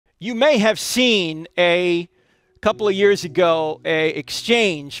You may have seen a couple of years ago an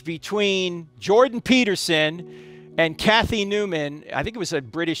exchange between Jordan Peterson and Cathy Newman. I think it was a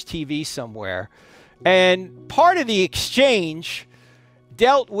British TV somewhere. And part of the exchange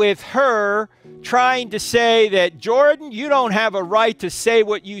dealt with her trying to say that, Jordan, you don't have a right to say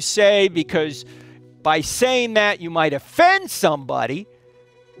what you say because by saying that you might offend somebody,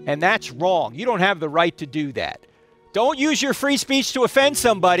 and that's wrong. You don't have the right to do that. Don't use your free speech to offend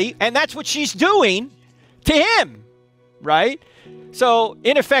somebody, and that's what she's doing to him, right? So,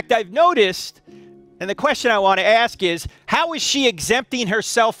 in effect, I've noticed, and the question I want to ask is, how is she exempting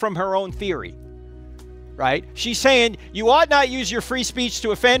herself from her own theory, right? She's saying you ought not use your free speech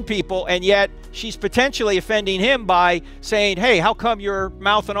to offend people, and yet she's potentially offending him by saying, hey, how come you're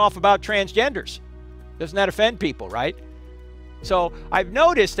mouthing off about transgenders? Doesn't that offend people, right? So, I've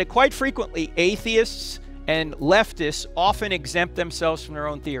noticed that quite frequently atheists and leftists often exempt themselves from their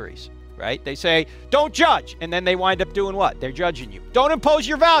own theories, right? They say, don't judge, and then they wind up doing what? They're judging you. Don't impose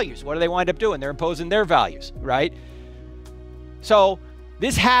your values. What do they wind up doing? They're imposing their values, right? So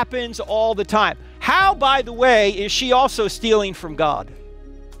this happens all the time. How, by the way, is she also stealing from God?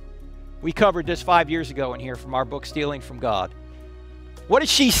 We covered this 5 years ago in here from our book, Stealing from God. What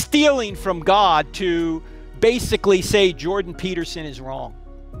is she stealing from God to basically say Jordan Peterson is wrong?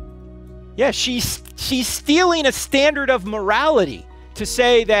 Yeah, she's stealing a standard of morality to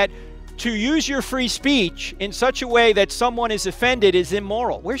say that to use your free speech in such a way that someone is offended is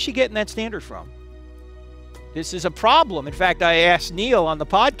immoral. Where's she getting that standard from? This is a problem. In fact, I asked Neil on the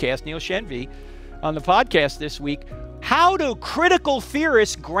podcast, Neil Shenvi, on the podcast this week, how do critical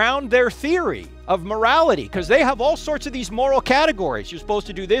theorists ground their theory of morality? Because they have all sorts of these moral categories. You're supposed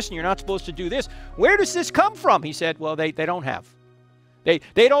to do this and you're not supposed to do this. Where does this come from? He said, well, they don't have. They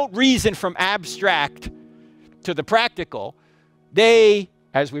don't reason from abstract to the practical. They,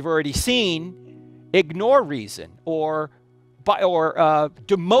 as we've already seen, ignore reason or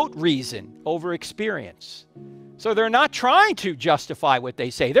demote reason over experience. So they're not trying to justify what they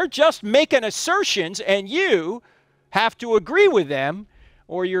say. They're just making assertions, and you have to agree with them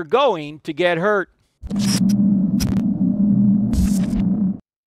or you're going to get hurt.